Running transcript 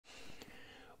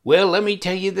Well, let me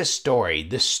tell you the story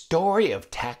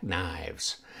of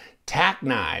TacKnives.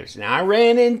 TacKnives. Now, I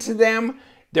ran into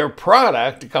their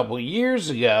product a couple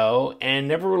years ago and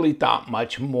never really thought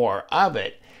much more of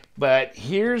it. But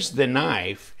here's the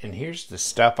knife, and here's the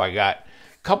stuff I got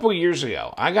a couple years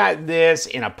ago. I got this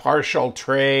in a partial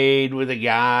trade with a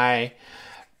guy,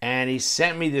 and he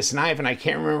sent me this knife, and I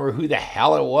can't remember who the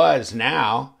hell it was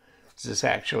now. Does this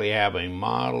actually have a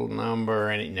model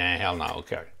number? Nah, hell no.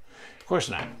 Okay. Of course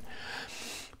not.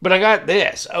 But I got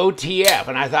this, OTF,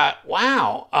 and I thought,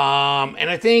 wow. And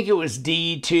I think it was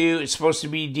D2. It's supposed to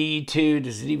be D2.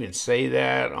 Does it even say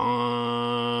that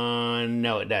on?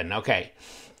 No, it doesn't. Okay.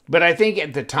 But I think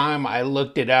at the time I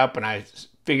looked it up and I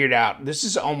figured out this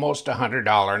is almost a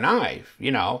 $100 knife.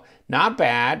 You know, not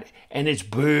bad. And it's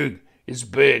big. It's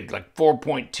big, like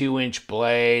 4.2-inch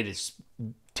blade. It's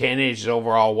 10 inches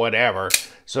overall, whatever.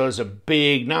 So it's a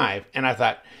big knife. And I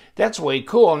thought, that's way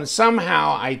cool. And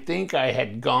somehow I think I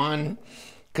had gone,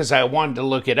 because I wanted to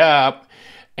look it up,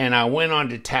 and I went on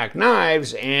to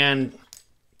TacKnives, and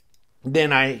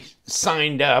then I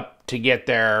signed up to get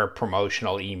their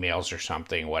promotional emails or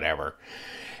something, whatever.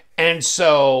 And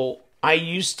so I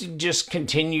used to just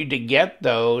continue to get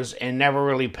those and never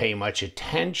really pay much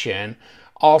attention.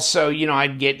 Also, you know,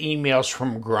 I'd get emails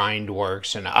from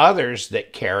Grindworks and others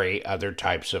that carry other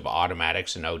types of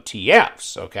automatics and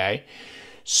OTFs, okay?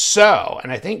 So,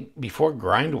 and I think before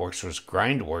Grindworks was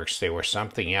Grindworks, they were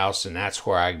something else, and that's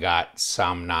where I got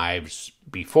some knives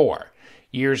before,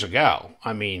 years ago.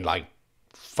 I mean, like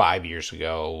 5 years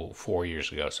ago, 4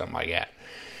 years ago, something like that.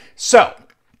 So,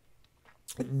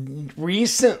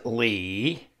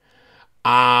 recently,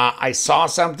 I saw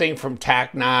something from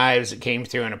TacKnives. It came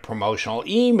through in a promotional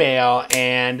email,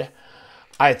 and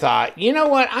I thought, you know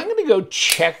what, I'm going to go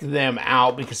check them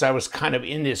out because I was kind of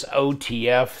in this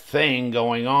OTF thing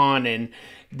going on, and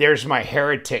there's my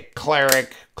Heretic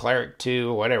Cleric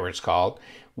 2, whatever it's called,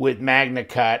 with Magna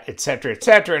Cut, etc.,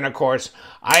 etc. And of course,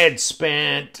 I had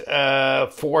spent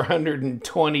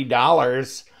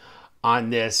 $420 on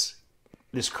this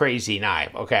crazy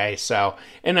knife, okay? So,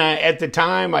 and at the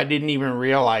time, I didn't even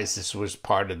realize this was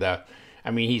part of the,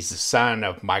 I mean, he's the son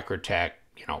of Microtech,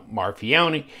 you know,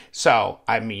 Marfione. So,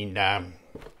 I mean,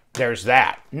 there's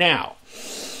that. Now,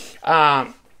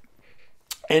 and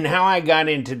how I got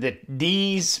into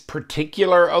these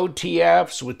particular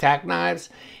OTFs with TacKnives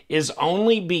is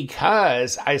only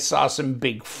because I saw some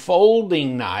big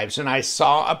folding knives, and I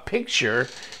saw a picture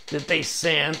that they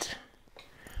sent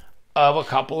of a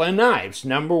couple of knives.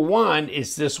 Number one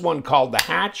is this one called the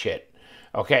Hatchet.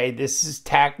 Okay, this is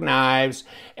TacKnives,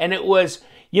 and it was,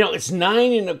 you know, it's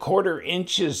 9¼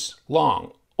 inches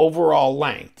long, overall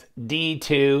length,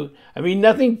 D2. I mean,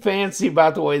 nothing fancy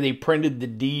about the way they printed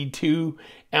the D2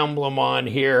 emblem on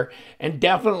here, and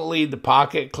definitely the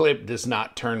pocket clip does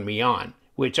not turn me on,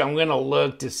 which I'm going to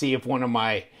look to see if one of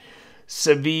my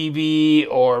Civivi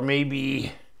or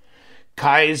maybe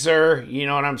Kaiser, you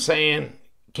know what I'm saying,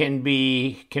 can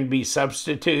be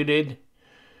substituted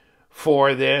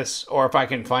for this, or if I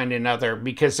can find another,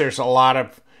 because there's a lot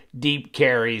of deep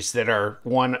carries that are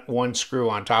one screw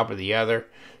on top of the other.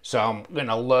 So I'm going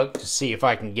to look to see if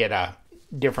I can get a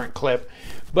different clip.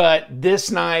 But this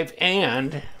knife,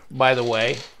 and by the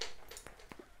way,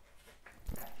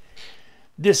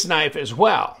 this knife as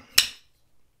well.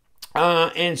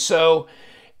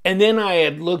 And then I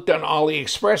had looked on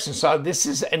AliExpress and saw this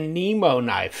is a Nemo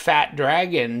knife, Fat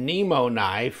Dragon Nemo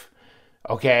knife,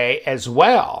 okay, as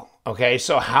well. Okay,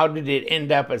 so how did it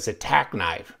end up as a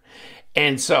TacKnife?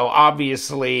 And so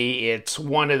obviously it's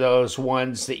one of those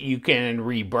ones that you can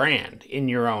rebrand in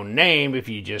your own name if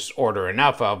you just order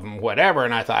enough of them, whatever.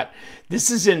 And I thought,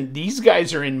 these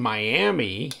guys are in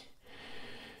Miami,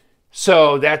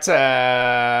 so that's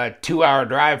a 2-hour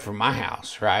drive from my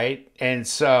house, right? And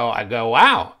so I go,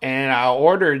 wow. And I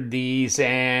ordered these,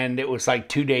 and it was like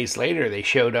 2 days later they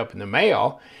showed up in the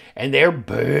mail, and they're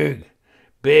big,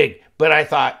 big. But I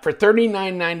thought, for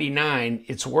 $39.99,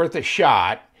 it's worth a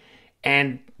shot.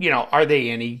 And, you know, are they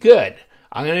any good?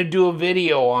 I'm going to do a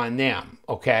video on them,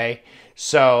 okay?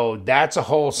 So that's a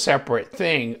whole separate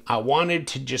thing. I wanted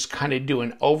to just kind of do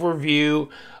an overview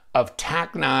of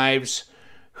TacKnives,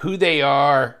 who they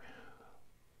are,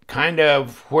 kind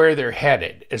of where they're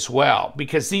headed as well.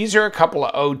 Because these are a couple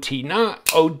of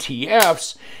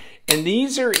OTFs, and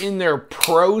these are in their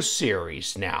Pro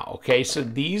Series now, okay? So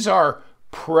these are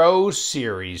Pro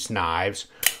Series knives,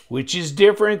 which is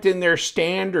different than their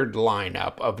standard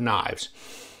lineup of knives.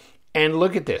 And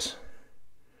look at this.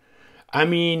 I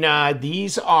mean,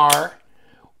 these are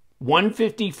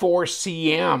 154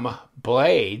 cm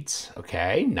blades,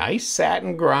 okay? Nice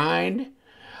satin grind.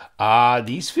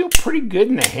 These feel pretty good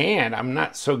in the hand. I'm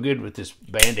not so good with this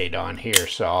Band-Aid on here,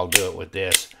 so I'll do it with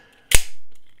this.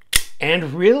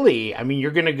 And really, I mean,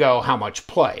 you're going to go how much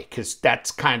play, because that's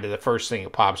kind of the first thing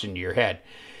that pops into your head.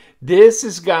 This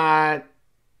has got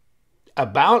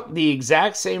about the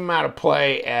exact same amount of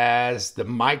play as the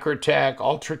Microtech,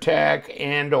 Ultratech,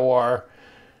 and or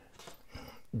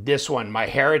this one, my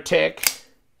Heretic.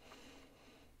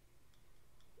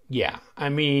 Yeah, I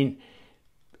mean,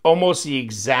 almost the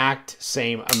exact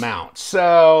same amount.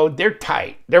 So they're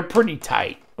tight. They're pretty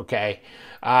tight, okay?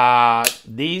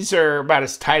 These are about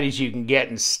as tight as you can get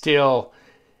and still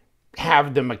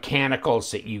have the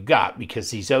mechanicals that you got, because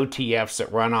these OTFs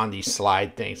that run on these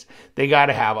slide things, they got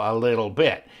to have a little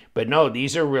bit. But no,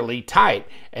 these are really tight,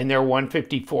 and they're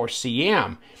 154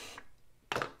 cm.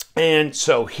 And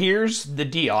so here's the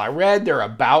deal. I read their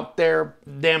about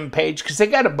them page, because they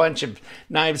got a bunch of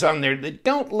knives on there that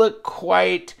don't look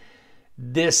quite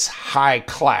this high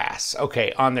class,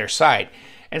 okay, on their site.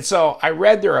 And so I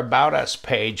read their About Us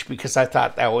page because I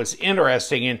thought that was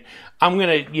interesting, and I'm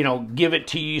going to, you know, give it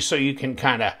to you so you can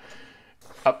kind of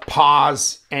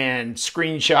pause and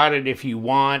screenshot it if you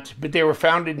want. But they were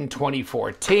founded in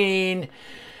 2014.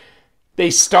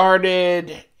 They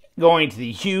started going to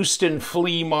the Houston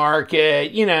flea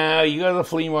market. You know, you go to the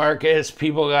flea markets,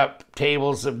 people got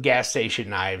tables of gas station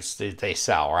knives that they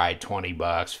sell, right? 20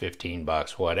 bucks, 15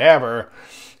 bucks, whatever.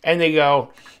 And they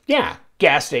go, yeah,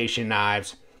 gas station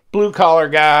knives. Blue collar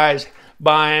guys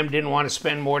buy them, didn't want to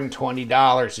spend more than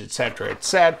 $20,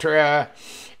 etc.,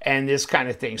 and this kind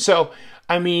of thing. So,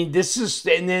 I mean, this is,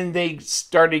 and then they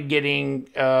started getting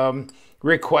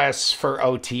requests for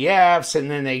OTFs,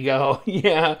 and then they go,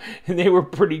 yeah, and they were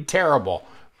pretty terrible.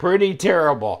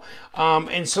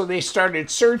 And so they started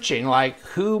searching, like,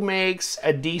 who makes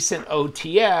a decent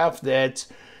OTF that's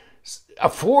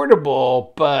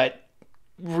affordable but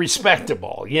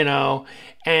respectable, you know?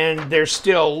 And they're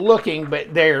still looking,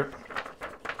 but they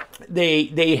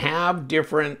have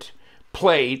different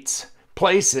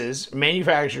places,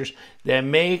 manufacturers that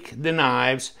make the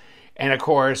knives, and of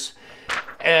course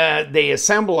they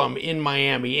assemble them in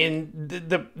Miami. And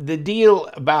the deal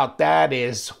about that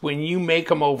is, when you make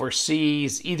them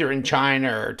overseas, either in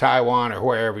China or Taiwan or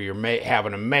wherever you're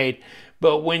having them made,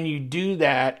 but when you do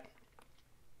that,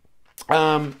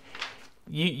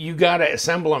 you got to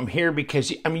assemble them here,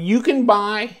 because, I mean, you can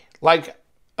buy like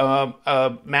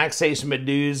a Max Ace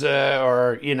Medusa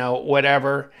or, you know,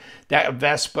 whatever, that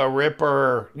Vespa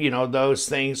Ripper, you know, those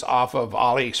things off of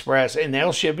AliExpress, and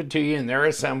they'll ship it to you and they're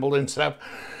assembled and stuff.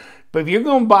 But if you're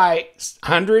going to buy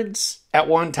hundreds at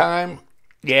one time,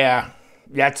 yeah,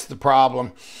 that's the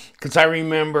problem. Because I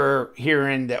remember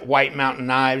hearing that White Mountain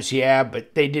Knives, yeah,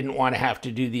 but they didn't want to have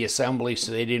to do the assembly,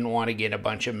 so they didn't want to get a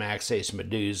bunch of Max Ace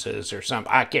Medusas or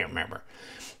something. I can't remember.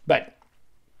 But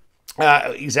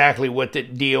exactly what the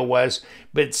deal was.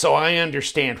 But so I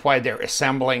understand why they're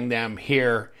assembling them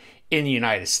here in the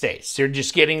United States. They're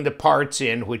just getting the parts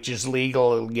in, which is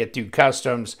legal. It'll get through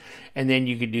customs, and then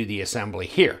you can do the assembly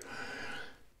here.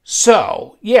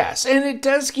 So, yes, and it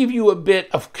does give you a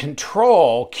bit of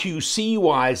control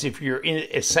QC-wise if you're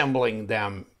assembling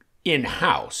them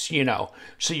in-house, you know.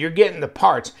 So you're getting the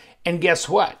parts, and guess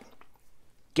what?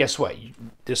 Guess what?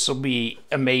 This will be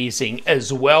amazing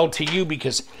as well to you,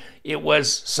 because it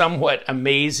was somewhat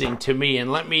amazing to me.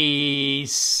 And let me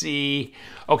see.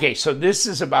 Okay, so this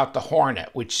is about the Hornet,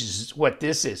 which is what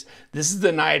this is. This is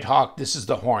the Nighthawk. This is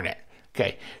the Hornet.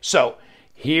 Okay, so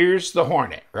here's the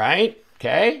Hornet, right?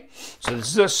 Okay, so this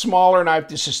is a smaller knife.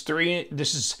 This is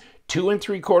 2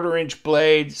 3/4 inch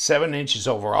blade, 7 inches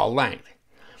overall length.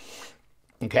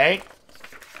 Okay,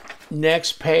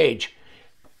 next page.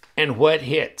 And what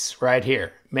hits right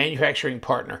here? Manufacturing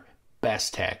partner,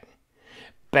 Bestech.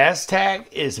 Bestech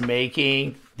is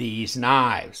making these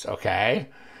knives, okay?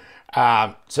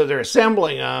 So they're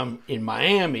assembling them in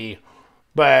Miami,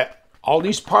 but all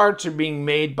these parts are being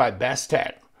made by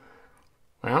Bestech.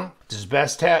 Well, does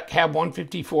Bestech have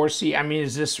 154C? I mean,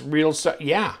 is this real stuff?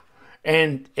 Yeah.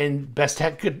 And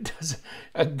Bestech does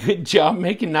a good job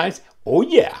making knives? Oh,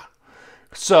 yeah.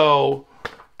 So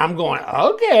I'm going,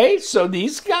 okay, so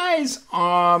these guys,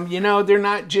 you know, they're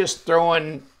not just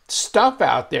throwing stuff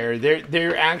out there.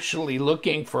 They're actually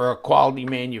looking for a quality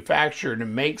manufacturer to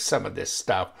make some of this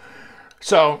stuff.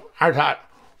 So I thought,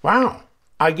 wow,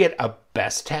 I get a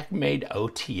Bestech made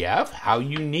OTF? How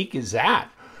unique is that?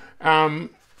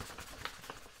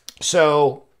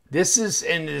 So this is,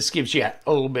 and this gives you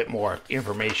a little bit more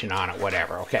information on it,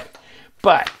 whatever, okay.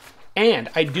 But, and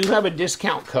I do have a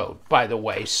discount code, by the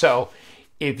way, so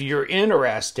if you're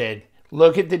interested,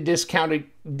 look at the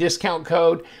discount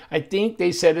code. I think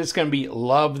they said it's going to be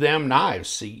Love Them Knives.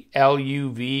 See,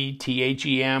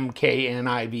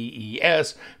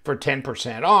 LUVTHEMKNIVES for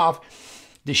 10% off.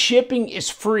 The shipping is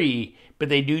free, but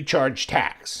they do charge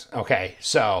tax. Okay,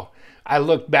 so I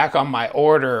looked back on my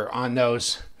order on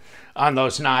those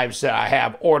knives that I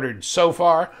have ordered so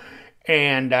far,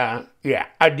 and yeah,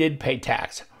 I did pay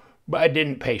tax, but I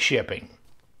didn't pay shipping.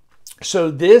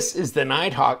 So this is the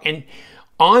Nighthawk, and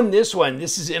on this one,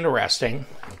 this is interesting,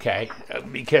 okay,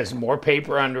 because more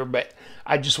paper under, but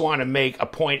I just want to make a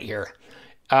point here,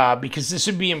 because this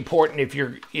would be important if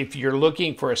you're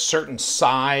looking for a certain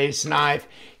size knife.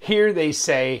 Here they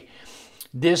say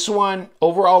this one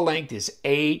overall length is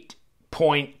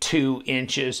 8.2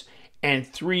 inches and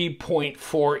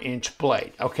 3.4 inch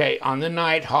blade. Okay, on the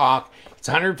Nighthawk, it's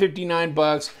 159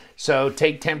 bucks. So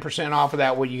take 10% off of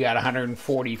that. Well, you got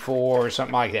 144 or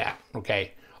something like that.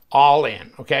 Okay, all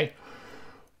in. Okay,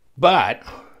 but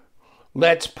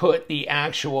let's put the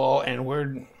actual, and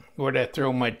we're going to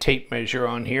throw my tape measure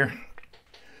on here.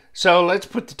 So let's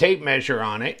put the tape measure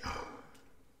on it.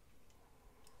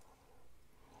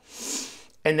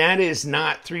 And that is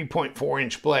not 3.4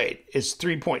 inch blade. It's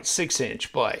 3.6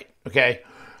 inch blade. Okay.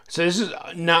 So this is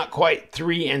not quite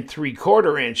 3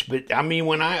 3/4 inch, but I mean,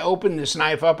 when I open this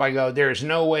knife up, I go, there's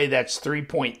no way that's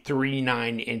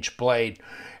 3.39 inch blade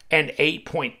and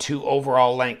 8.2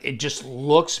 overall length. It just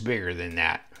looks bigger than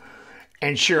that.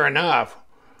 And sure enough,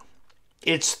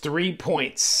 it's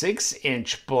 3.6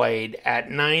 inch blade at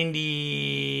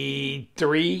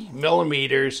 93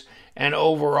 millimeters, and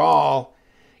overall,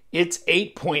 it's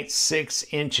 8.6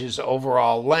 inches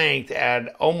overall length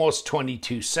at almost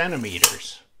 22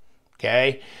 centimeters.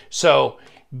 Okay, so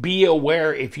be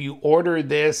aware if you order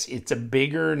this, it's a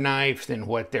bigger knife than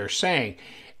what they're saying.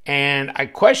 And I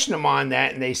questioned them on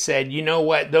that, and they said, you know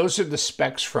what, those are the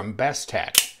specs from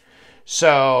Bestech.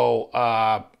 So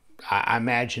I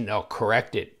imagine they'll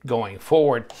correct it going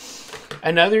forward.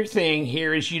 Another thing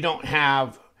here is you don't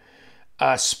have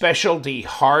specialty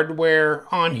hardware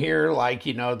on here, like,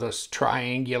 you know, those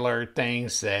triangular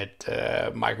things that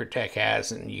Microtech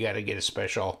has, and you got to get a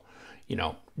special, you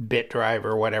know, bit drive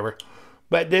or whatever.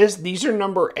 But these are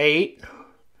number 8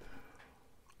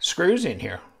 screws in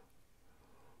here.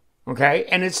 Okay,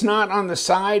 and it's not on the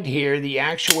side here. The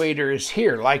actuator is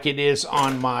here, like it is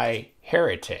on my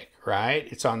Heretic, right?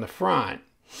 It's on the front.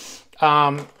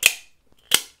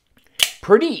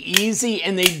 Pretty easy,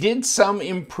 and they did some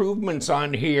improvements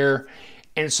on here.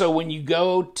 And so when you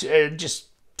go to just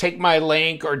take my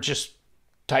link or just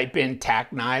type in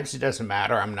TacKnives, it doesn't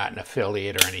matter, I'm not an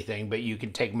affiliate or anything, but you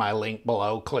can take my link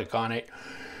below, click on it,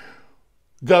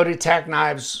 go to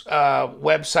TacKnives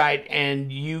website,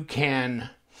 and you can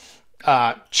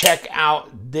check out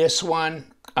this one,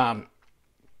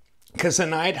 because the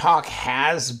Nighthawk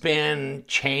has been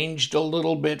changed a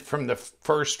little bit from the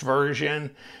first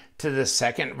version to the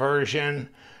second version.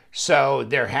 So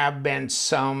there have been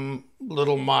some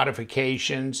little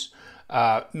modifications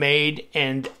made,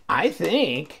 and I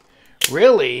think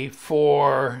really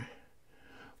for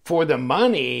the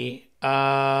money,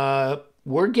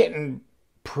 we're getting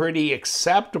pretty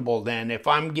acceptable then. If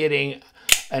I'm getting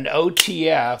an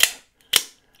OTF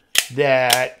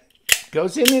that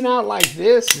goes in and out like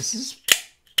this,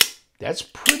 that's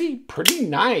pretty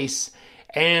nice.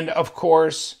 And of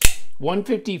course,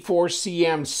 154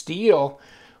 cm steel.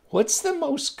 What's the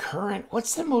most current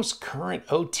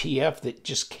OTF that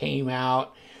just came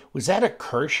out? Was that a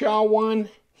Kershaw one?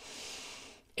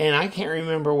 And I can't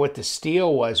remember what the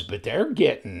steel was, but they're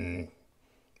getting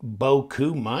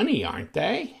beaucoup money, aren't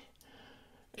they?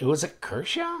 It was a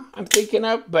Kershaw I'm thinking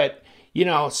of, but you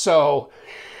know, so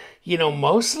you know,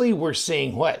 mostly we're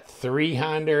seeing what,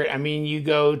 300. I mean, you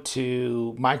go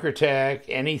to Microtech,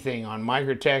 anything on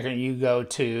Microtech, and you go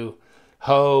to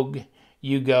Hogue,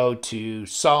 you go to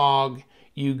SOG,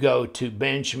 you go to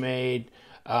Benchmade.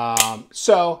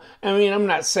 So, I mean, I'm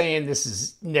not saying this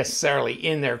is necessarily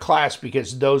in their class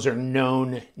because those are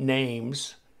known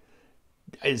names.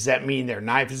 Does that mean their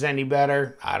knife is any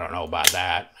better? I don't know about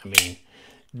that. I mean,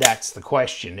 that's the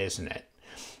question, isn't it?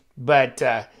 But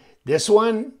this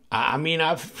one, I mean,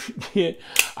 I've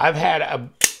had a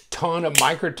ton of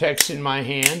Microtechs in my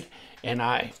hand, and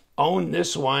I own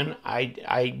this one.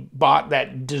 I bought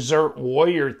that Desert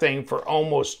Warrior thing for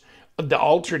almost the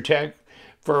Ultratech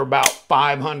for about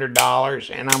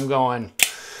 $500, and I'm going,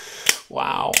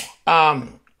 wow. What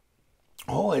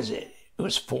was it? It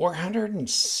was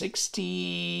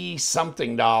 $460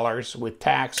 something with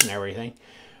tax and everything.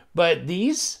 But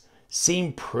these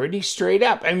seem pretty straight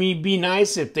up. I mean, it'd be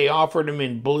nice if they offered them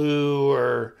in blue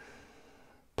or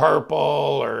purple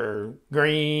or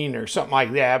green or something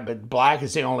like that, but black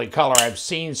is the only color I've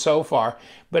seen so far.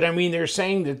 But I mean, they're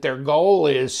saying that their goal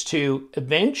is to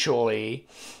eventually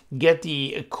get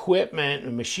the equipment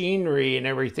and machinery and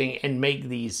everything and make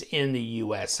these in the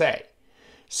USA.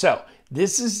 So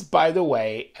this is, by the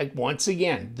way, once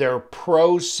again, they're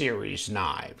Pro Series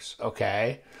knives,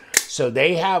 okay? So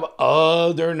they have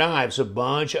other knives, a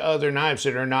bunch of other knives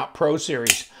that are not Pro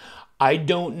Series. I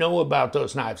don't know about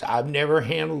those knives. I've never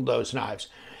handled those knives.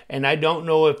 And I don't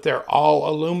know if they're all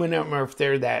aluminum or if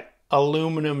they're that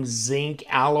aluminum zinc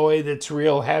alloy that's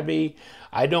real heavy.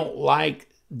 I don't like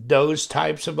those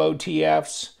types of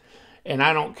OTFs. And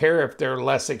I don't care if they're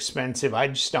less expensive. I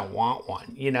just don't want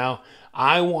one, you know.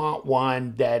 I want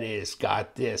one that is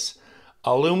got this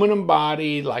aluminum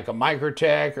body like a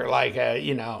Microtech or like a,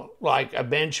 you know, like a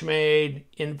Benchmade,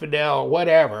 Infidel,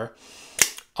 whatever.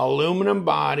 Aluminum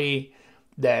body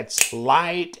that's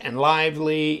light and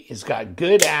lively, it's got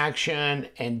good action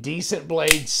and decent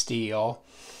blade steel.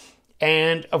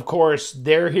 And of course,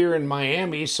 they're here in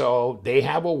Miami, so they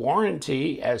have a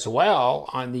warranty as well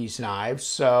on these knives.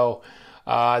 So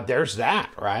there's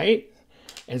that, right?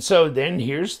 And so then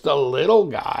here's the little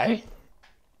guy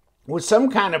with some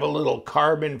kind of a little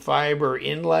carbon fiber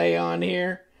inlay on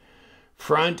here,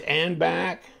 front and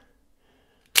back.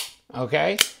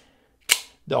 Okay.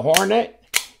 The Hornet,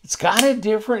 it's got a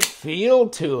different feel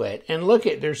to it. And look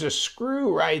there's a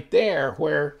screw right there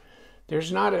where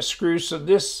there's not a screw. So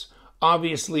this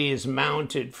obviously is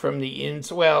mounted from the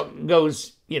inside. Well, it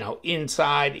goes, you know,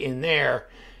 inside in there.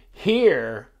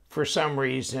 Here, for some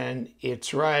reason,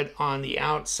 it's right on the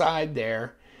outside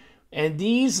there. And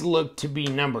these look to be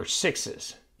number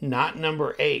 6s, not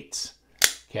number 8s.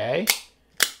 Okay.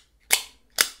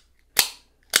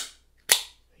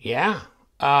 Yeah.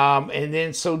 And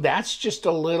then, so that's just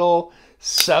a little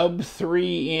sub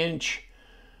 3-inch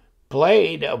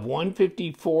blade of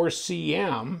 154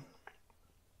 cm.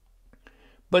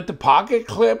 But the pocket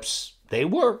clips, they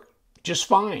work just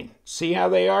fine. See how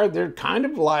they are? They're kind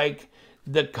of like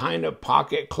the kind of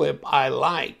pocket clip I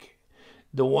like.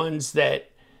 The ones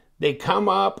that they come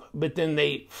up, but then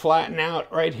they flatten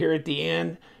out right here at the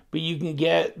end. But you can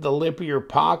get the lip of your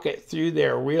pocket through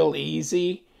there real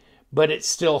easy, but it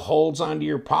still holds onto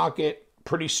your pocket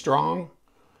pretty strong.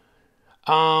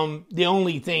 The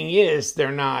only thing is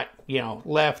they're not, you know,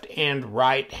 left and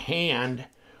right hand,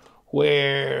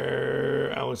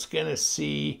 where I was gonna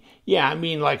see, yeah, I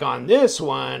mean, like on this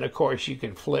one, of course, you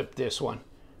can flip this one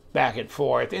back and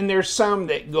forth. And there's some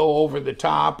that go over the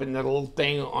top, and the little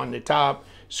thing on the top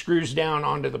screws down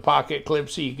onto the pocket clip,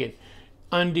 so you can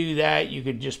undo that. You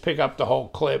could just pick up the whole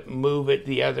clip, move it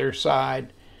the other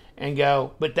side, and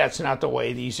go. But that's not the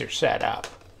way these are set up.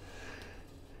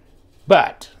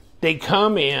 But they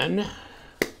come in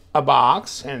a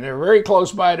box, and they're very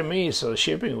close by to me, so the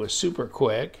shipping was super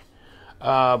quick.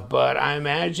 But I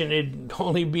imagine it'd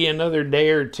only be another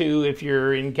day or two if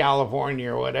you're in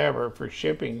California or whatever for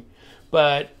shipping.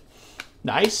 But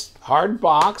nice hard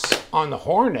box on the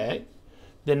Hornet.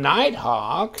 The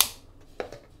Nighthawk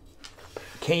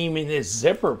came in this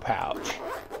zipper pouch.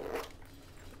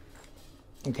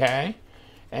 Okay.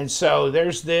 And so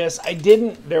there's this.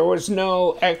 There was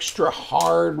no extra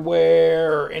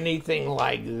hardware or anything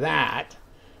like that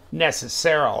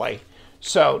necessarily.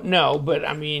 So, no, but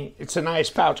I mean, it's a nice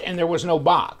pouch. And there was no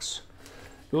box.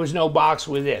 There was no box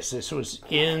with this. This was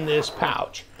in this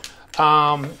pouch.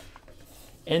 And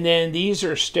then these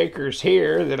are stickers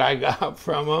here that I got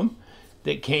from them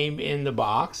that came in the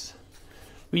box.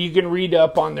 But you can read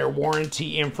up on their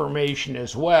warranty information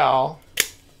as well.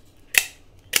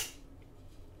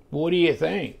 What do you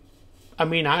think? I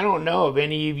mean, I don't know if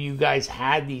any of you guys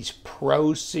had these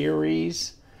Pro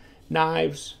Series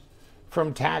knives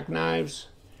from TacKnives,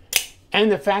 and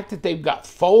the fact that they've got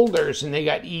folders and they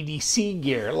got EDC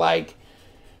gear, like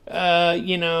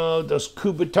you know, those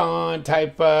Kubotan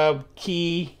type of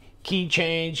key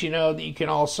chains, you know, that you can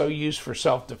also use for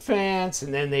self-defense.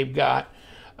 And then they've got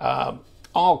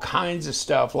all kinds of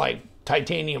stuff like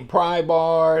titanium pry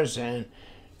bars and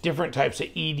different types of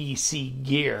EDC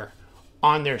gear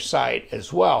on their site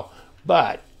as well.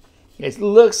 But it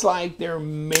looks like their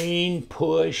main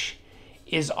push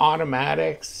is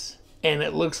automatics, and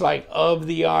it looks like of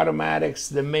the automatics,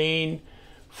 the main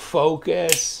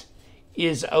focus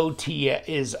is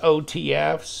OTFs,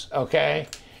 okay,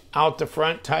 out the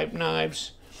front type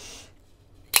knives.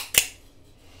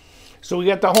 So we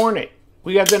got the Hornet,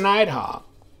 we got the Nighthawk,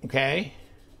 okay,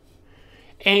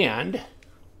 and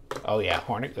oh yeah,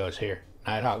 Hornet goes here,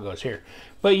 Nighthawk goes here.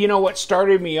 But you know what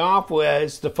started me off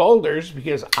was the folders,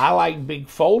 because I like big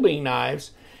folding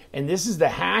knives. And this is the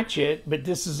hatchet, but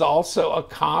this is also a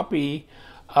copy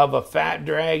of a Fat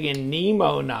Dragon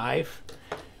Nemo knife,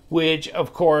 which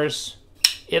of course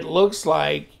it looks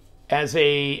like as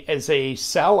a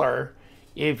seller,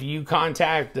 if you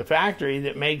contact the factory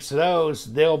that makes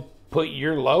those, they'll put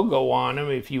your logo on them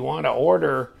if you want to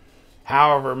order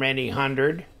however many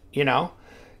hundred, you know.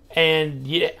 And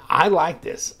yeah, I like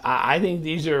this. I think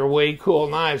these are way cool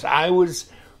knives. I was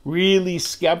really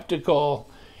skeptical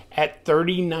at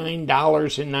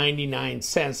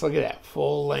 $39.99. Look at that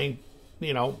full length,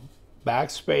 you know,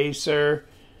 backspacer,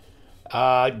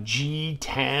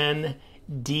 G10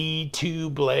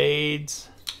 D2 blades.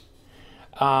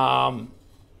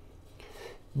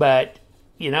 But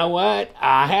you know what?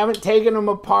 I haven't taken them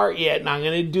apart yet, and I'm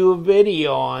going to do a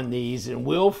video on these, and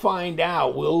we'll find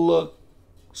out. We'll look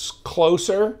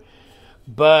closer,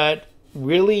 but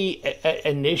really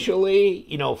initially,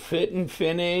 you know, fit and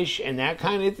finish and that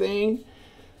kind of thing,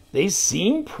 they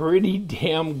seem pretty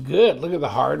damn good. Look at the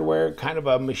hardware, kind of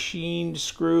a machined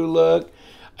screw look.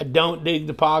 I don't dig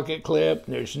the pocket clip,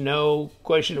 there's no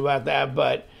question about that,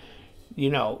 but you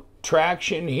know,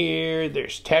 traction here,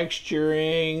 there's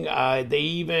texturing. They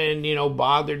even, you know,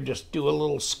 bothered just do a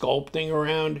little sculpting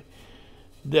around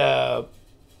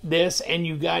this, and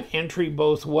you got entry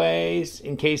both ways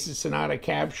in case it's not a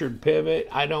captured pivot.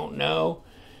 I don't know,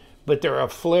 but they're a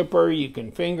flipper. You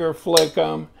can finger flick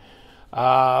them.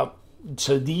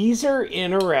 So these are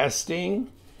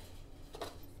interesting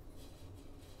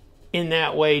in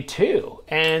that way too,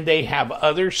 and they have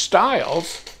other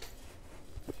styles.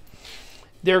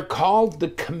 They're called the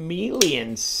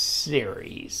Chameleon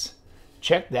series.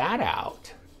 Check that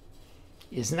out.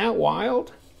 Isn't that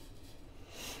wild?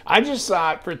 I just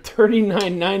thought for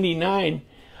 $39.99,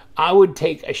 I would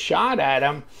take a shot at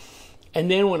them. And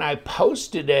then when I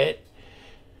posted it,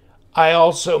 I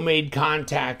also made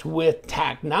contact with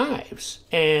TacKnives,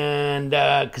 and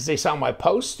because they saw my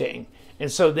posting.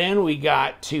 And so then we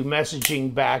got to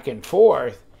messaging back and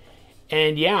forth.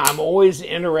 And yeah, I'm always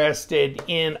interested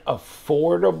in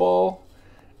affordable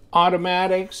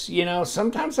automatics. You know,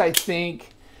 sometimes I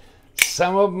think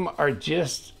some of them are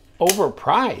just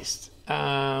overpriced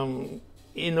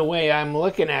in the way I'm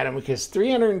looking at them, because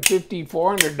 $350,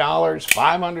 $400,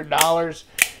 $500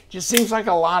 just seems like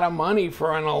a lot of money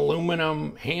for an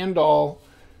aluminum handle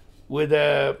with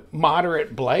a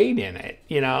moderate blade in it,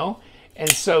 you know? And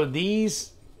so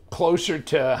these closer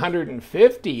to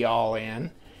 $150 all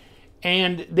in,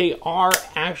 and they are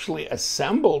actually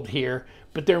assembled here,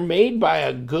 but they're made by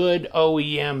a good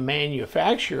OEM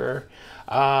manufacturer.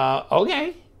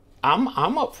 Okay,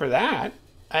 I'm up for that.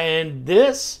 And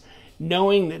this,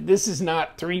 knowing that this is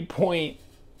not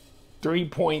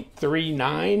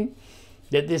 3.39,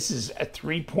 that this is a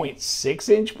 3.6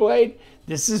 inch blade,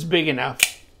 this is big enough.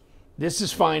 This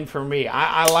is fine for me.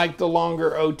 I like the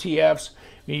longer OTFs.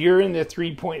 You're in the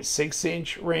 3.6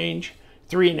 inch range,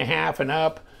 3.5 and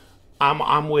up.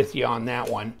 I'm with you on that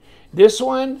one. This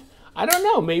one, I don't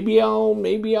know. Maybe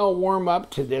I'll warm up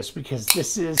to this, because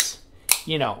this is,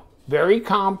 you know, very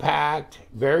compact,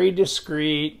 very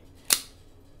discreet,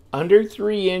 under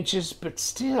 3 inches, but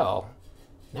still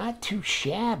not too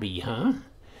shabby, huh?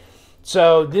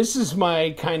 So this is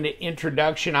my kind of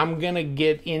introduction. I'm gonna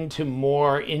get into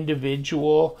more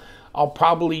individual. I'll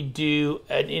probably do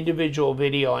an individual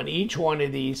video on each one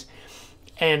of these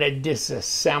and a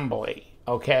disassembly,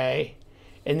 okay?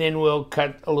 And then we'll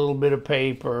cut a little bit of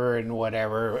paper and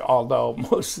whatever, although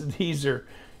most of these are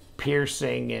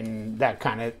piercing and that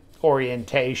kind of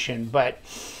orientation, but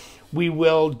we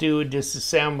will do a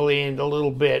disassembly and a little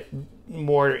bit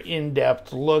more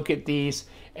in-depth look at these.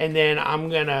 And then I'm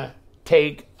gonna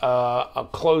take a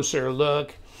closer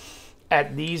look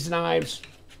at these knives,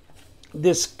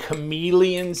 this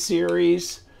Chameleon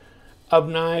series of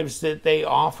knives that they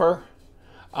offer,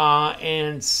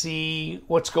 and see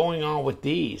what's going on with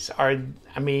these. I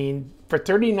mean, for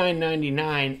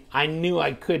 $39.99, I knew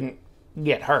I couldn't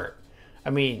get hurt. I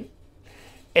mean,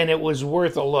 and it was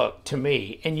worth a look to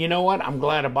me. And you know what? I'm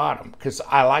glad I bought them, because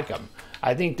I like them.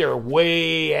 I think they're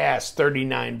way ass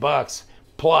 39 bucks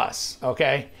plus,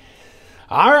 okay?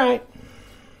 All right,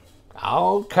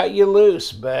 I'll cut you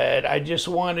loose, but I just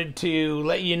wanted to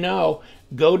let you know,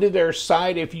 go to their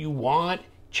site if you want.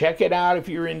 Check it out if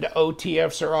you're into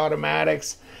OTFs or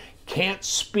automatics. Can't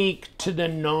speak to the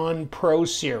non-pro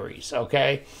series,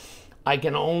 okay? I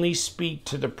can only speak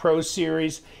to the pro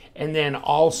series, and then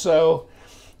also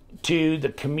to the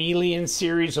Chameleon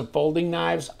series of folding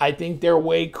knives. I think they're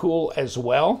way cool as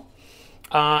well.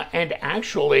 And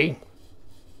actually,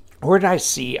 where did I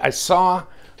see? I saw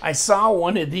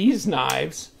one of these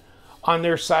knives on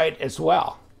their site as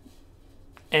well.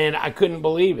 And I couldn't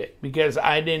believe it because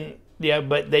I didn't, yeah,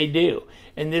 but they do.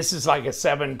 And this is like a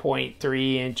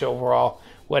 7.3 inch overall,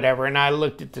 whatever. And I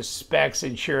looked at the specs,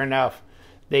 and sure enough,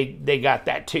 they got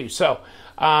that too. So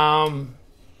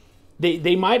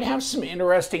they might have some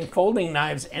interesting folding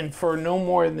knives, and for no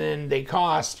more than they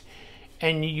cost,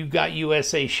 and you got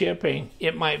USA shipping,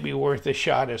 it might be worth a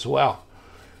shot as well.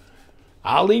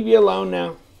 I'll leave you alone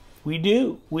now. We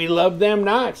do. We love them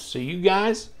knives. So you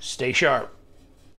guys, stay sharp.